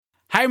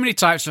How many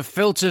types of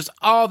filters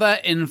are there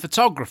in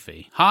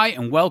photography? Hi,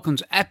 and welcome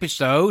to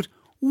episode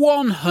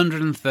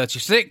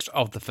 136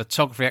 of the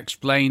Photography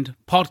Explained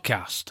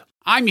podcast.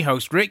 I'm your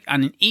host, Rick,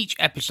 and in each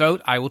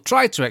episode, I will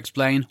try to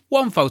explain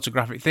one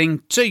photographic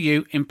thing to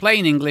you in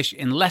plain English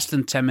in less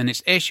than 10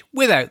 minutes-ish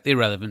without the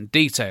irrelevant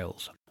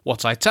details.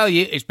 What I tell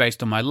you is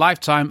based on my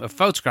lifetime of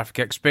photographic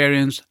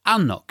experience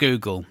and not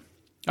Google.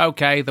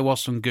 Okay, there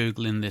was some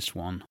Google in this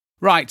one.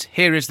 Right,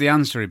 here is the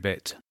answery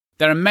bit.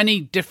 There are many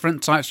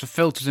different types of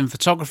filters in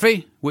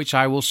photography, which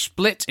I will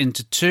split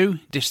into two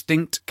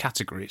distinct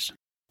categories.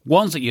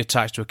 Ones that you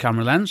attach to a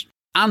camera lens,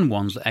 and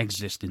ones that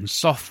exist in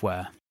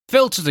software.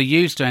 Filters are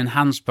used to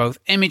enhance both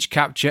image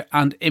capture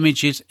and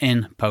images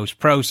in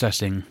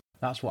post-processing.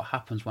 That's what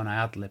happens when I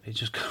ad-lib, it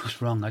just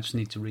goes wrong, I just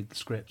need to read the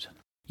script.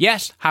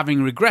 Yes,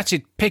 having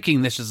regretted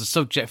picking this as a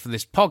subject for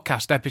this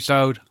podcast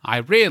episode, I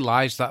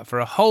realised that for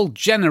a whole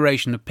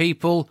generation of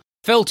people,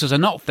 filters are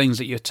not things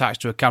that you attach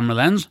to a camera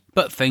lens,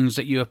 but things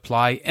that you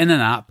apply in an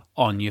app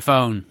on your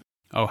phone.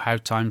 Oh, how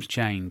times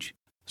change.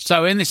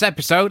 So in this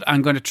episode,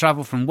 I'm going to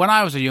travel from when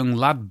I was a young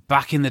lad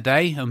back in the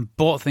day and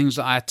bought things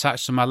that I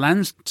attached to my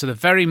lens to the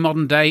very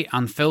modern day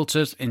and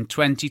filters in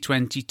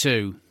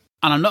 2022.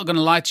 And I'm not going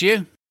to lie to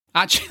you.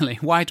 Actually,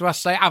 why do I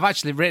say I've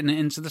actually written it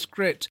into the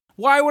script?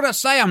 Why would I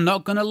say I'm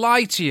not going to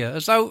lie to you?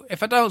 As though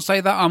if I don't say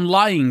that, I'm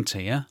lying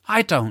to you.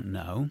 I don't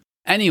know.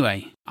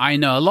 Anyway, I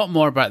know a lot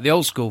more about the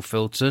old school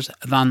filters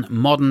than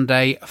modern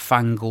day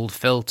fangled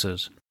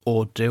filters.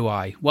 Or do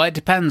I? Well, it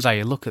depends how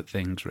you look at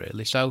things,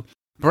 really. So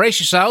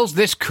brace yourselves,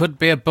 this could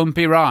be a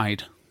bumpy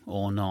ride.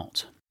 Or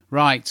not.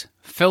 Right,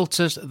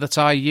 filters that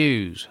I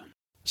use.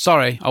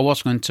 Sorry, I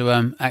was going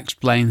to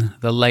explain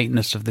the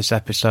lateness of this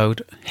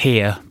episode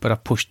here, but I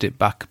pushed it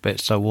back a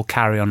bit, so we'll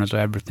carry on as though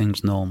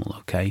everything's normal,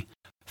 okay?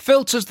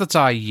 Filters that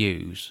I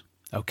use.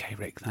 Okay,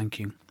 Rick, thank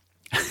you.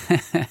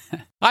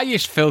 I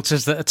use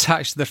filters that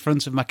attach to the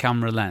front of my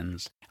camera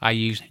lens. I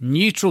use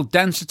neutral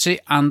density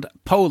and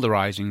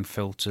polarizing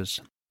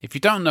filters. If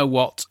you don't know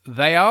what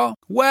they are,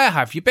 where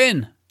have you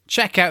been?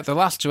 Check out the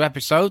last two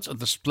episodes of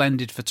the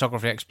splendid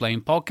Photography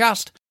Explained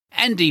podcast.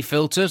 ND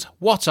filters,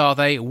 what are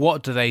they,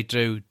 what do they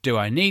do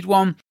I need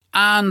one?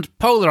 And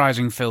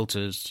polarizing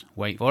filters,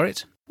 wait for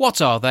it.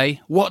 What are they,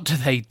 what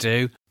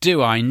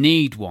do I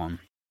need one?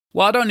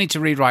 Well, I don't need to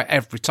rewrite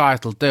every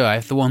title, do I?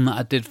 If the one that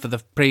I did for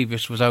the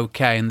previous was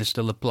okay and this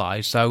still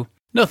applies, so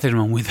nothing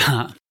wrong with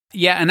that.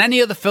 Yeah, and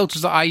any other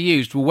filters that I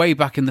used were way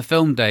back in the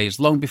film days,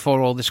 long before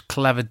all this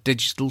clever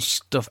digital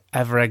stuff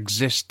ever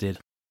existed.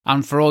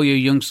 And for all you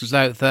youngsters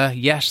out there,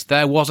 yes,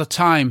 there was a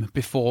time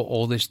before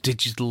all this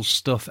digital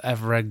stuff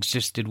ever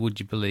existed, would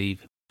you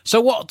believe?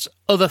 So what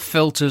other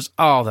filters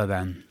are there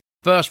then?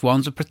 First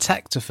ones are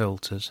protector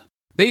filters.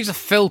 These are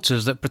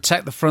filters that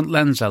protect the front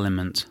lens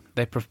element.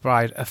 They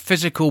provide a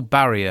physical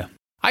barrier.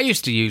 I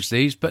used to use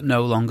these, but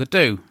no longer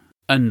do,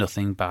 and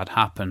nothing bad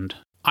happened.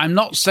 I'm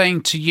not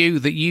saying to you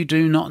that you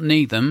do not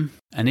need them,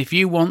 and if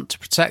you want to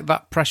protect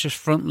that precious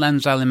front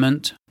lens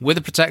element with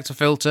a protector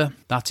filter,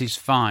 that is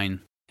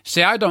fine.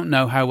 See, I don't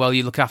know how well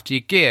you look after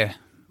your gear,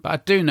 but I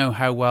do know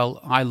how well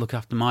I look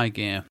after my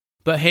gear.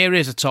 But here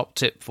is a top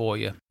tip for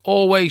you.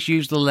 Always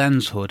use the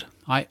lens hood.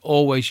 I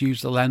always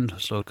use the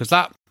lens hood, because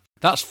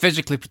that's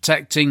physically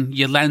protecting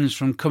your lens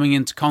from coming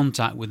into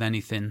contact with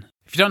anything.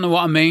 If you don't know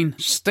what I mean,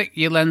 stick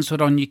your lens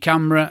hood on your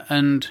camera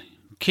and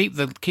keep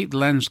the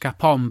lens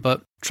cap on,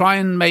 but try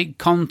and make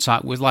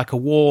contact with like a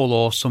wall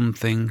or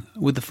something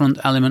with the front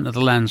element of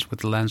the lens, with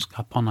the lens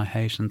cap on, I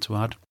hasten to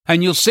add.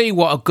 And you'll see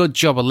what a good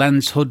job a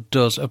lens hood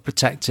does of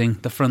protecting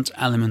the front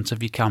element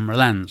of your camera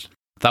lens.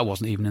 That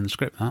wasn't even in the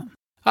script, that.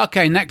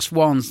 Okay, next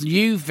one's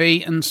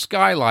UV and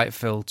skylight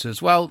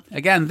filters. Well,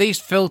 again, these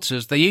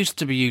filters, they used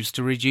to be used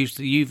to reduce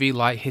the UV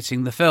light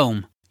hitting the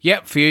film.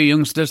 Yep, for you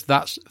youngsters,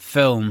 that's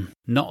film,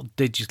 not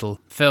digital.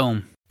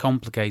 Film.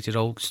 Complicated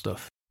old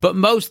stuff. But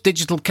most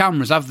digital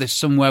cameras have this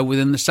somewhere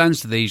within the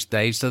sensor these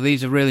days, so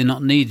these are really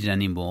not needed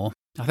anymore.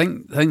 I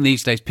think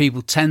these days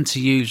people tend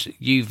to use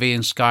UV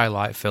and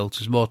skylight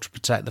filters more to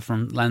protect the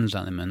front lens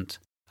element.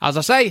 As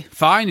I say,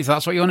 fine, if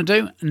that's what you want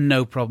to do,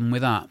 no problem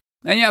with that.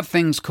 Then you have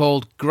things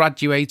called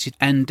graduated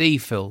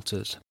ND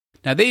filters.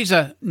 Now these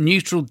are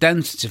neutral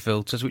density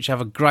filters which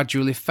have a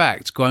gradual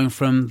effect, going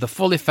from the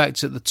full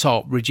effect at the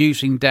top,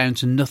 reducing down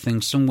to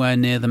nothing somewhere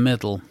near the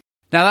middle.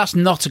 Now that's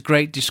not a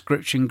great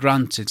description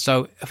granted,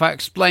 so if I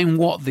explain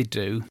what they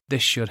do,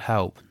 this should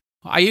help.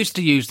 I used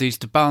to use these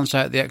to balance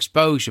out the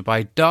exposure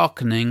by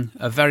darkening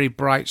a very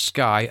bright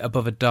sky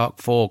above a dark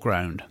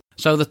foreground.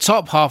 So the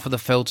top half of the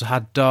filter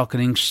had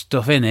darkening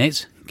stuff in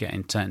it,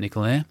 getting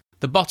technical here.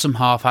 The bottom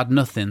half had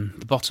nothing,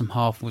 the bottom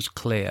half was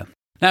clear.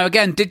 Now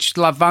again,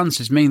 digital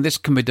advances mean this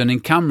can be done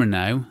in camera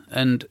now,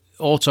 and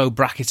auto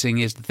bracketing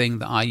is the thing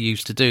that I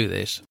use to do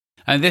this.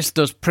 And this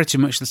does pretty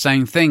much the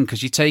same thing,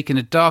 because you're taking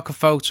a darker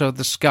photo of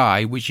the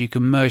sky which you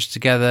can merge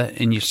together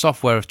in your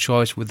software of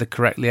choice with the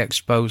correctly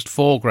exposed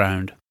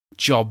foreground.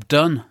 Job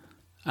done.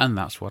 And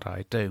that's what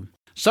I do.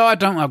 So I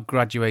don't have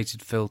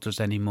graduated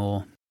filters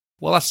anymore.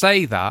 Well, I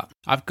say that.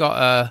 I've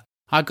got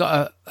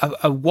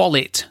a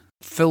wallet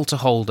filter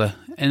holder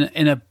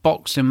in a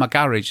box in my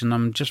garage, and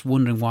I'm just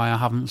wondering why I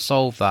haven't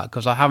solved that,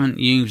 because I haven't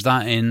used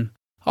that in,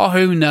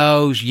 who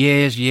knows,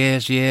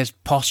 years,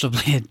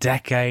 possibly a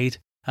decade.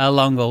 A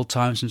long old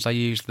time since I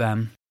used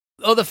them.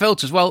 Other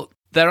filters, well,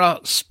 there are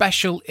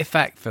special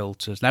effect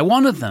filters. Now,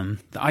 one of them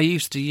that I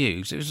used to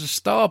use, it was a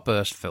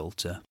starburst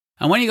filter.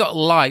 And when you got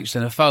lights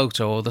in a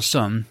photo or the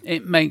sun,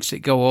 it makes it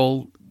go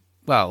all,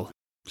 well,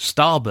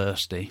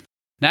 starbursty.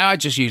 Now I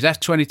just use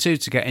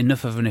f/22 to get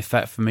enough of an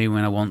effect for me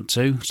when I want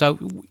to. So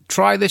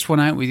try this one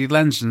out with your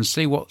lens and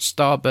see what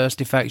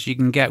starburst effects you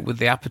can get with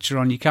the aperture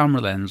on your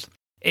camera lens.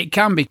 It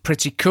can be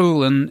pretty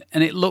cool, and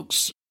it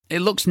looks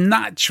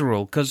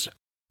natural, because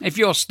if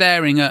you're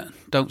staring at...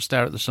 Don't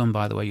stare at the sun,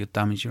 by the way, you'll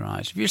damage your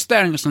eyes. If you're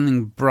staring at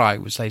something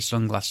bright with, say,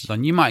 sunglasses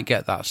on, you might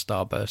get that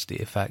starbursty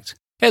effect.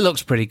 It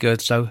looks pretty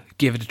good, so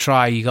give it a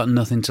try. You got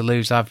nothing to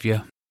lose, have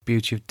you?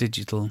 Beauty of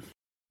digital.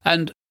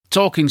 And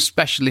talking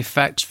special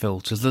effects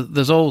filters,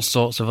 there's all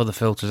sorts of other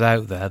filters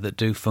out there that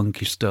do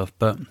funky stuff,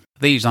 but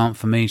these aren't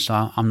for me,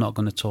 so I'm not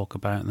going to talk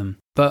about them.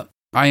 But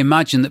I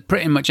imagine that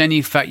pretty much any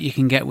effect you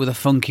can get with a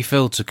funky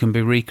filter can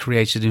be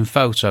recreated in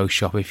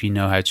Photoshop, if you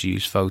know how to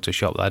use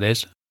Photoshop, that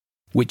is.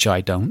 Which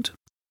I don't.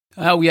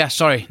 Oh yeah,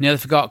 sorry, nearly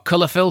forgot.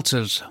 Colour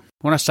filters.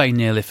 When I say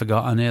nearly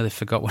forgot, I nearly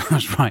forgot when I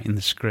was writing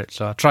the script,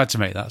 so I tried to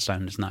make that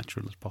sound as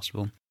natural as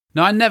possible.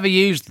 Now, I never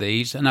used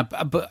these, and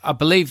I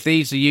believe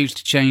these are used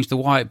to change the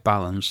white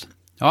balance.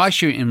 Now, I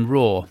shoot in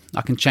RAW.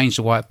 I can change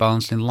the white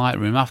balance in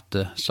Lightroom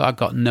after, so I've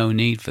got no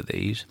need for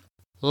these.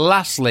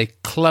 Lastly,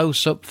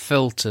 close-up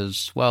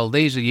filters. Well,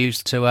 these are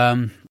used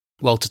to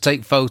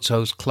take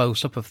photos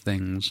close-up of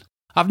things.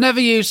 I've never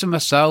used them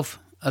myself,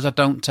 as I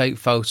don't take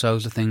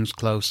photos of things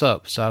close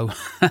up, so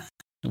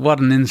what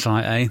an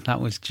insight, eh?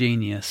 That was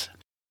genius.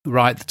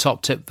 Right, the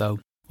top tip though.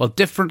 Well,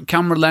 different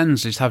camera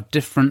lenses have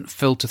different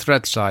filter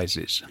thread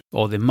sizes,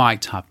 or they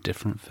might have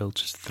different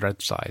filter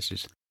thread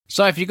sizes.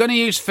 So if you're going to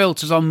use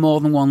filters on more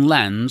than one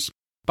lens,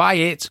 buy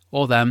it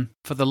or them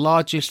for the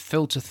largest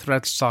filter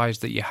thread size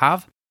that you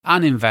have,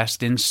 and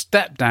invest in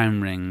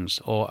step-down rings,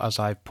 or as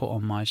I put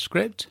on my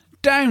script,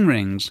 down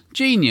rings.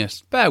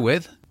 Genius. Bear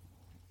with.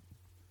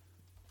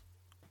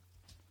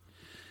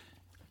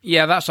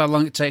 Yeah, that's how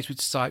long it takes me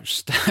to type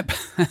step.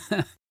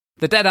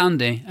 They're dead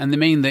handy, and they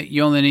mean that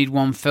you only need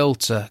one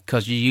filter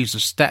because you use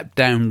the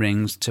step-down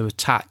rings to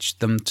attach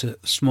them to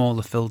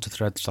smaller filter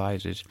thread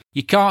sizes.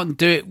 You can't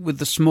do it with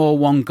the small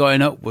one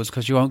going upwards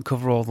because you won't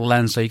cover all the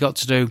lens, so you've got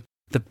to do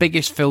the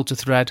biggest filter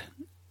thread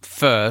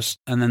first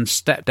and then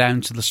step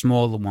down to the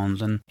smaller ones.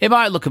 And it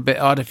might look a bit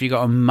odd if you've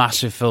got a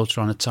massive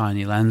filter on a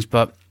tiny lens,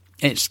 but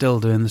it's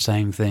still doing the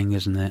same thing,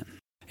 isn't it?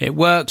 It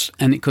works,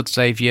 and it could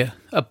save you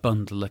a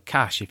bundle of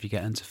cash if you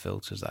get into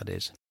filters, that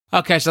is.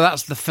 Okay, so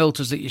that's the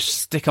filters that you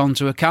stick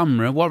onto a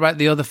camera. What about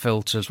the other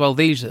filters? Well,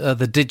 these are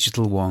the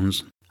digital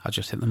ones. I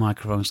just hit the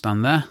microphone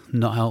stand there.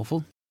 Not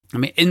helpful. I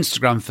mean,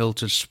 Instagram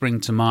filters spring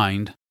to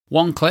mind.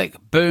 One click,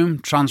 boom,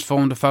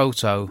 transformed a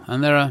photo.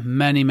 And there are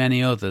many,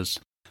 many others.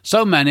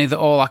 So many that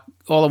all I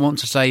want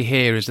to say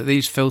here is that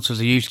these filters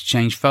are used to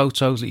change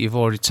photos that you've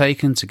already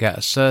taken to get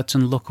a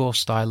certain look or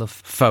style of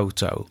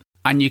photo.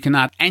 And you can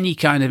add any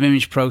kind of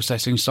image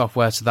processing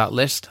software to that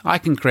list. I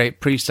can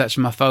create presets for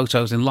my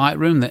photos in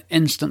Lightroom that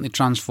instantly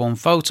transform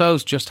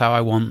photos just how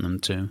I want them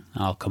to.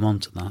 I'll come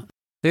on to that.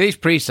 These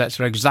presets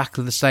are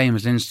exactly the same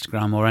as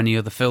Instagram or any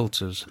other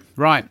filters.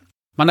 Right,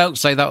 my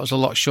notes say that was a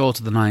lot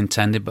shorter than I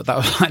intended, but that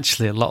was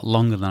actually a lot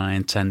longer than I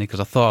intended because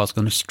I thought I was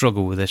going to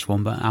struggle with this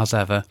one, but as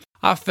ever,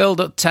 I've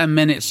filled up 10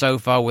 minutes so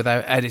far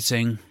without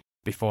editing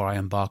before I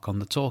embark on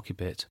the talky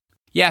bit.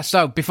 Yeah,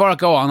 so before I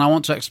go on, I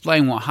want to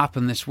explain what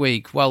happened this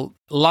week. Well,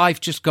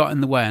 life just got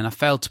in the way and I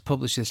failed to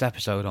publish this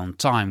episode on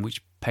time,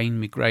 which pained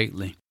me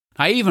greatly.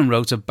 I even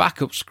wrote a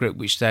backup script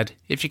which said,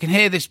 if you can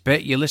hear this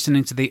bit, you're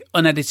listening to the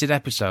unedited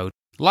episode.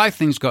 Life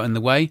things got in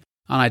the way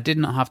and I did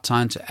not have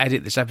time to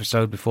edit this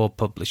episode before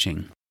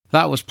publishing.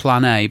 That was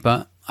plan A,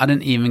 but I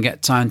didn't even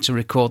get time to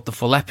record the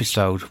full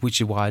episode,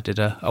 which is why I did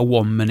a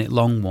 1 minute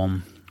long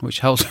one, which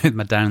helps with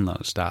my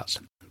download stats.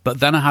 But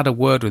then I had a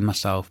word with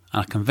myself,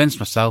 and I convinced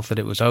myself that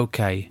it was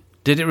okay.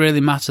 Did it really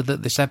matter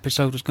that this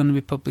episode was going to be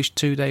published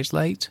 2 days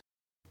late?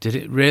 Did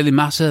it really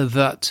matter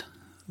that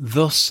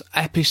thus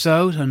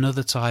episode,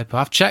 another typo?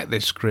 I've checked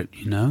this script,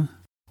 you know.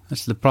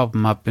 That's the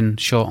problem. I've been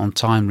short on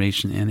time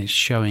recently, and it's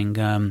showing.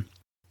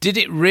 Did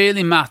it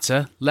really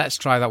matter? Let's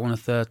try that one a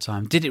third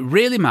time. Did it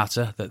really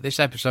matter that this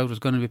episode was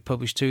going to be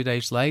published 2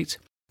 days late?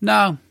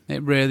 No,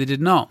 it really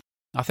did not.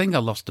 I think I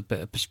lost a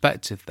bit of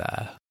perspective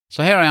there.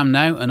 So here I am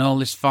now, and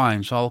all is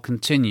fine, so I'll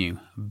continue.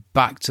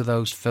 Back to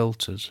those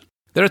filters.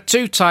 There are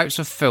two types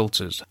of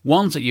filters.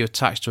 Ones that you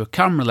attach to a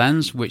camera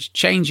lens, which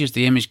changes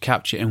the image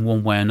capture in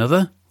one way or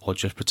another, or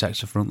just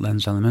protects the front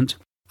lens element.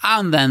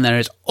 And then there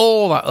is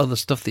all that other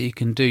stuff that you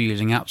can do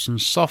using apps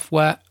and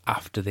software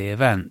after the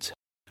event.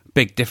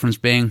 Big difference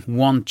being,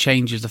 one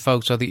changes the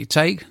photo that you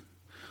take,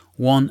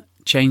 one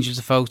changes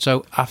the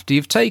photo after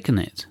you've taken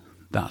it.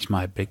 That's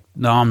my big...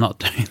 No, I'm not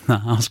doing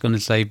that. I was going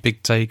to say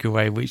big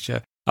takeaway, which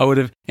I would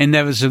have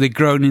inevitably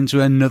grown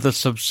into another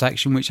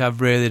subsection, which I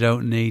really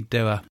don't need,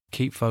 do I?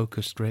 Keep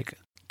focused, Rick.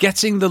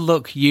 Getting the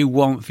look you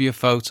want for your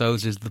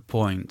photos is the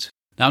point.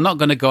 Now, I'm not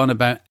going to go on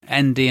about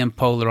ND and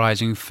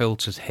polarizing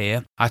filters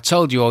here. I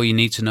told you all you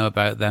need to know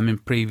about them in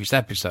previous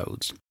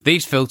episodes.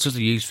 These filters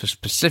are used for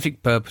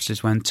specific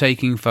purposes when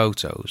taking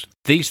photos.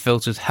 These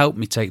filters help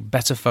me take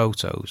better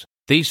photos.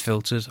 These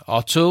filters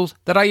are tools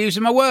that I use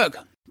in my work.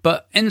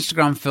 But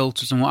Instagram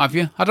filters and what have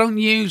you, I don't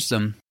use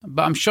them.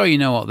 But I'm sure you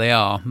know what they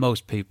are.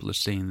 Most people have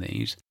seen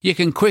these. You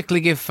can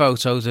quickly give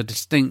photos a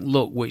distinct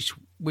look, which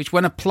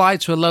when applied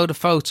to a load of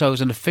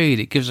photos and a feed,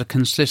 it gives a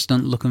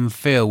consistent look and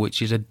feel,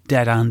 which is a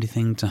dead handy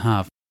thing to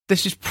have.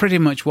 This is pretty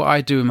much what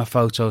I do with my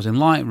photos in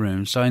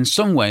Lightroom, so in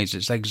some ways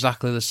it's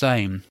exactly the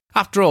same.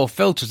 After all,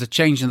 filters are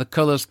changing the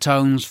colours,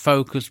 tones,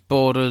 focus,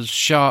 borders,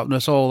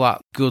 sharpness, all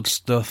that good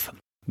stuff,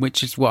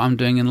 which is what I'm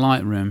doing in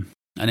Lightroom.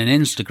 And in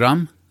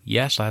Instagram,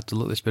 yes, I had to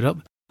look this bit up,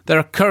 there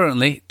are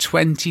currently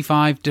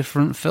 25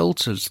 different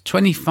filters,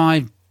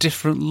 25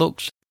 different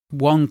looks,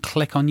 one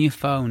click on your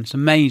phone. It's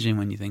amazing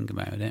when you think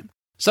about it.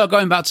 So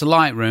going back to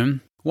Lightroom,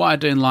 what I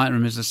do in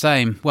Lightroom is the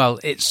same. Well,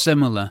 it's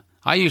similar.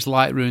 I use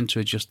Lightroom to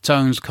adjust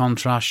tones,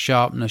 contrast,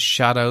 sharpness,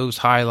 shadows,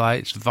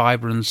 highlights,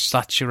 vibrance,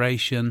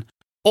 saturation,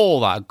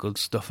 all that good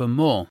stuff and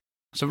more.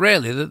 So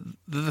really, they're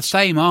the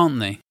same, aren't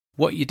they?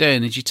 What you're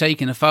doing is you're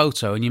taking a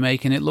photo and you're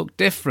making it look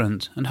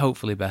different and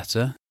hopefully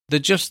better. They're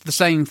just the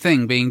same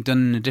thing being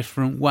done in a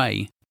different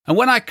way. And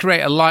when I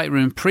create a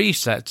Lightroom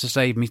preset to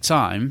save me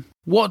time,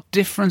 what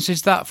difference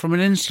is that from an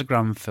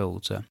Instagram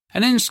filter?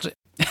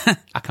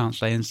 I can't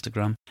say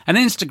Instagram. An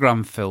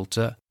Instagram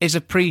filter is a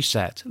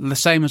preset, the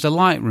same as a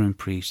Lightroom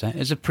preset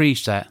is a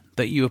preset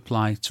that you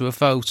apply to a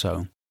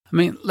photo. I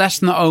mean,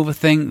 let's not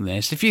overthink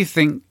this. If you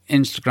think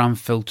Instagram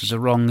filters are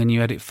wrong and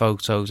you edit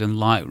photos in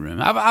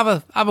Lightroom,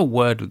 have a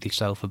word with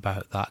yourself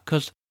about that,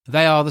 because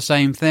they are the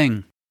same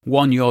thing.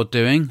 One you're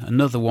doing,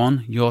 another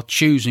one you're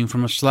choosing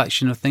from a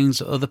selection of things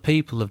that other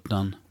people have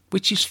done,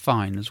 which is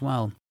fine as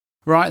well.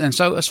 Right then,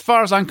 so as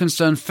far as I'm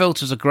concerned,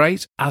 filters are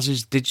great, as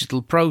is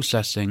digital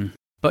processing.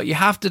 But you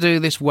have to do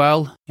this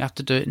well, you have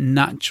to do it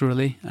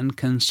naturally and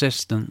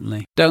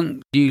consistently.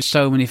 Don't use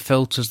so many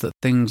filters that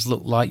things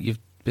look like you've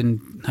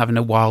been having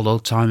a wild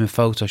old time in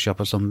Photoshop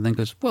or something,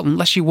 because, well,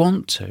 unless you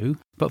want to.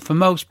 But for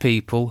most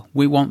people,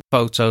 we want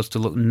photos to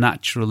look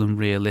natural and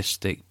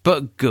realistic,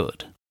 but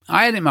good.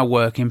 I edit my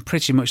work in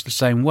pretty much the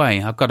same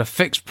way. I've got a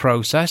fixed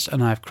process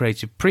and I've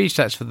created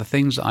presets for the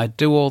things that I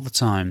do all the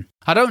time.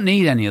 I don't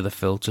need any other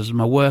filters and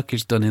my work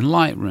is done in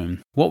Lightroom.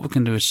 What we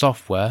can do with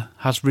software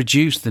has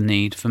reduced the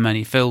need for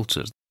many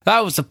filters.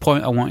 That was the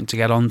point I wanted to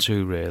get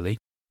onto, really.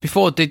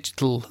 Before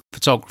digital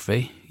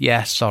photography,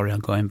 I'm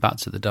going back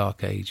to the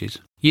dark ages,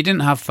 you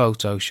didn't have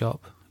Photoshop.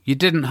 You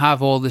didn't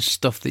have all this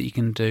stuff that you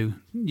can do.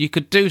 You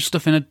could do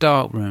stuff in a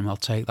darkroom, I'll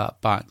take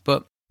that back,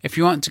 but if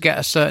you want to get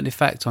a certain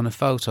effect on a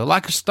photo,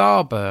 like a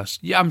starburst,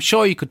 I'm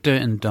sure you could do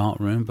it in a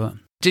darkroom, but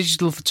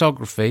digital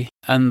photography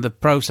and the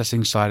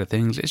processing side of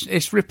things,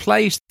 it's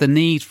replaced the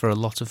need for a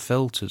lot of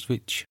filters,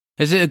 which,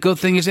 is it a good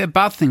thing, is it a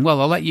bad thing?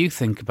 Well, I'll let you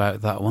think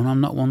about that one,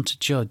 I'm not one to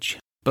judge.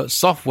 But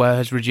software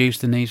has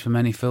reduced the need for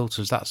many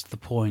filters, that's the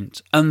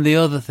point. And the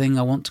other thing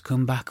I want to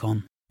come back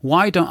on,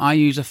 why don't I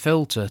use a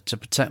filter to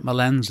protect my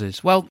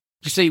lenses? Well,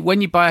 you see, when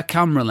you buy a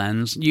camera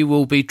lens, you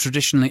will be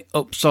traditionally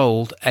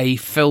upsold a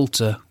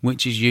filter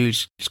which is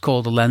used. It's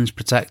called a lens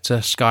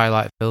protector,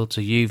 skylight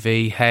filter,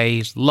 UV,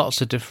 haze,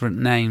 lots of different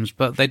names,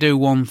 but they do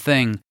one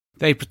thing.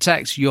 They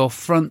protect your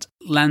front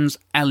lens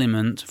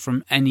element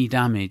from any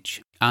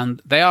damage,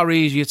 and they are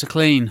easier to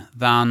clean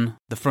than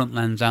the front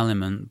lens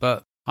element,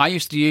 but I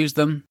used to use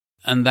them,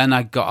 and then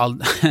I got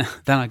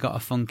a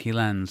funky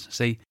lens.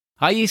 See,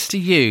 I used to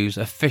use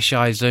a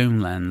fisheye zoom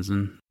lens,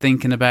 and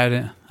thinking about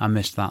it, I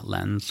missed that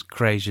lens,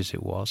 crazy as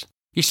it was.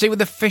 You see,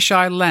 with a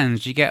fisheye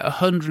lens, you get a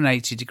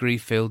 180-degree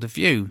field of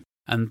view,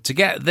 and to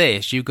get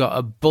this, you've got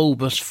a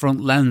bulbous front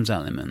lens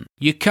element.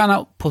 You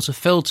cannot put a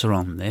filter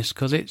on this,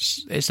 because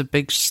it's a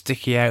big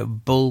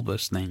sticky-out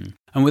bulbous thing.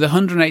 And with a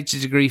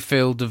 180-degree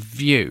field of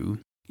view,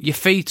 your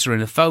feet are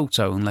in a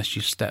photo unless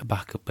you step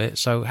back a bit.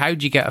 So how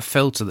do you get a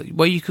filter?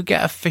 Well, you could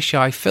get a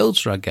fisheye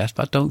filter, I guess,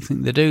 but I don't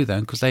think they do then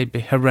because they'd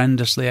be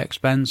horrendously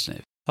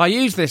expensive. I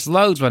used this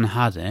loads when I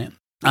had it,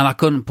 and I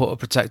couldn't put a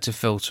protective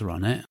filter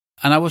on it.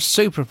 And I was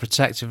super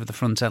protective of the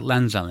front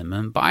lens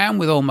element, but I am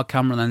with all my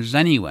camera lenses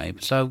anyway.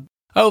 So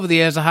over the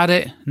years I had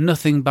it,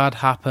 nothing bad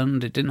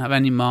happened. It didn't have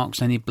any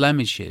marks, any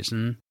blemishes,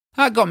 and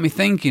that got me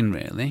thinking,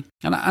 really.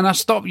 And I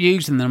stopped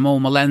using them,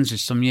 all my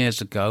lenses, some years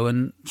ago,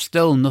 and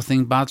still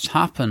nothing bad's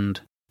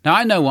happened. Now,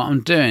 I know what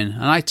I'm doing,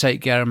 and I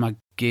take care of my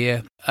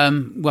gear,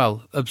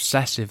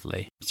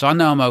 obsessively. So I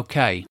know I'm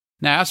okay.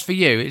 Now, as for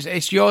you,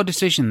 it's your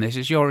decision, this.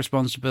 It's your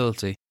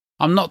responsibility.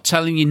 I'm not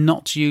telling you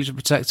not to use a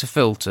protective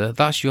filter.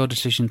 That's your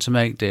decision to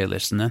make, dear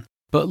listener.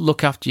 But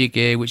look after your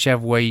gear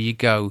whichever way you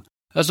go.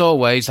 As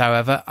always,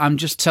 however, I'm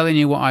just telling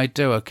you what I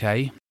do,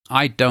 okay?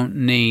 I don't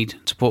need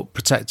to put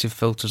protective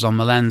filters on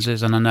my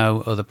lenses, and I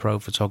know other pro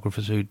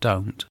photographers who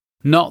don't.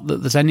 Not that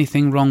there's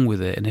anything wrong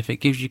with it, and if it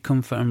gives you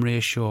comfort and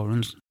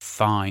reassurance,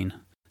 fine.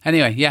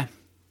 Anyway, yeah,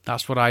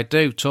 that's what I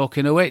do.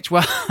 Talking of which,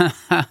 well,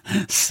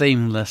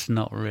 seamless,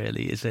 not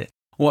really, is it?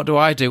 What do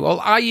I do? Well,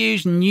 I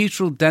use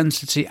neutral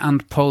density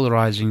and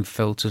polarizing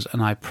filters,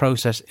 and I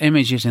process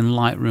images in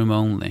Lightroom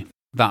only.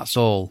 That's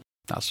all.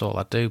 That's all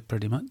I do,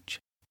 pretty much.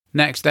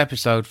 Next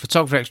episode,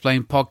 Photography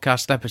Explained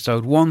Podcast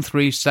episode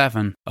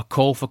 137, a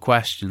call for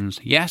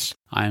questions. Yes,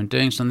 I am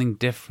doing something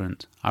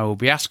different. I will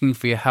be asking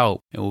for your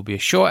help. It will be a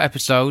short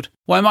episode.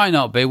 Well, it might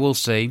not be, we'll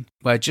see,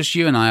 where just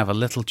you and I have a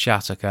little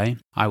chat, okay?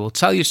 I will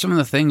tell you some of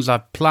the things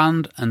I've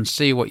planned and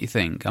see what you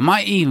think. I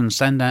might even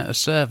send out a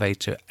survey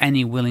to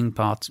any willing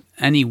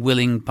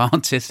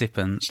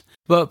participants.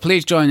 But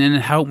please join in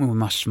and help me with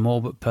my small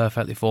but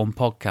perfectly formed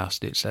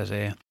podcast, it says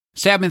here.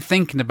 See, I've been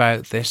thinking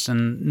about this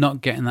and not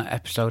getting that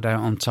episode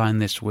out on time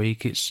this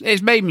week. It's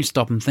made me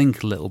stop and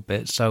think a little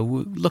bit, so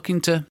we're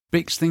looking to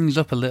mix things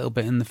up a little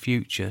bit in the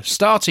future,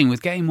 starting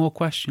with getting more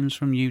questions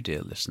from you,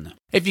 dear listener.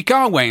 If you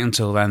can't wait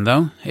until then,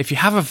 though, if you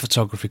have a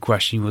photography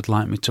question you would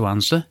like me to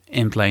answer,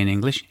 in plain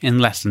English, in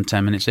less than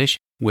 10 minutes-ish,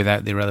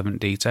 without the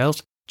irrelevant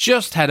details,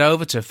 just head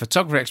over to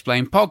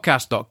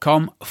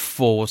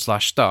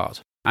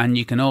photographyexplainedpodcast.com/start. And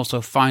you can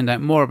also find out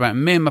more about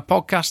me and my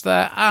podcast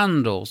there,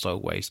 and also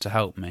ways to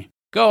help me.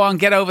 Go on,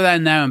 get over there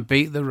now and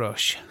beat the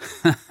rush.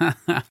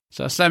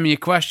 So send me a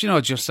question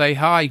or just say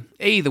hi.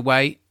 Either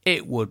way,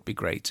 it would be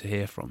great to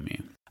hear from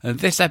you.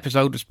 This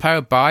episode was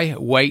powered by,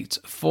 wait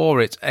for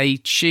it, a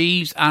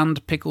cheese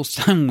and pickle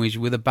sandwich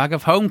with a bag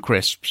of Home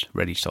Crisps,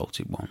 ready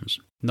salted ones.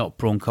 Not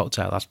prawn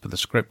cocktail, that's for the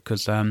script,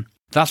 because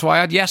that's what I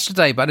had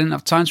yesterday, but I didn't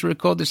have time to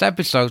record this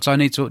episode, so I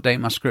need to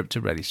update my script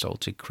to ready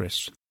salted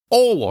crisps.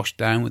 All washed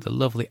down with a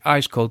lovely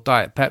ice-cold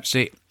Diet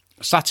Pepsi.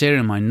 Sat here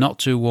in my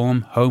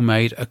not-too-warm,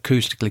 homemade,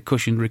 acoustically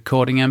cushioned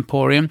recording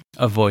emporium,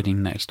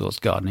 avoiding next door's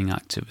gardening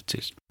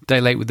activities. Day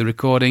late with the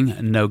recording,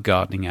 no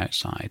gardening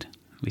outside,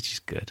 which is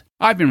good.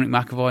 I've been Rick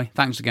McAvoy.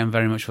 Thanks again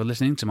very much for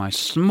listening to my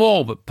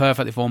small but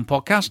perfectly formed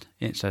podcast,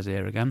 it says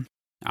here again,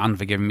 and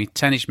for giving me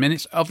 10-ish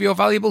minutes of your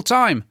valuable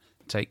time.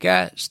 Take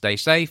care, stay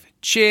safe.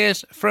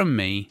 Cheers from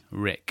me,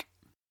 Rick.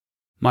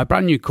 My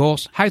brand new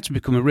course, How to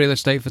Become a Real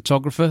Estate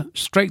Photographer,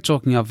 straight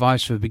talking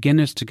advice for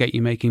beginners to get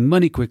you making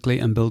money quickly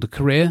and build a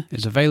career,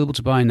 is available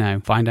to buy now.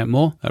 Find out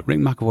more at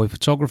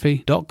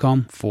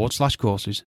rickmcavoyphotography.com/courses.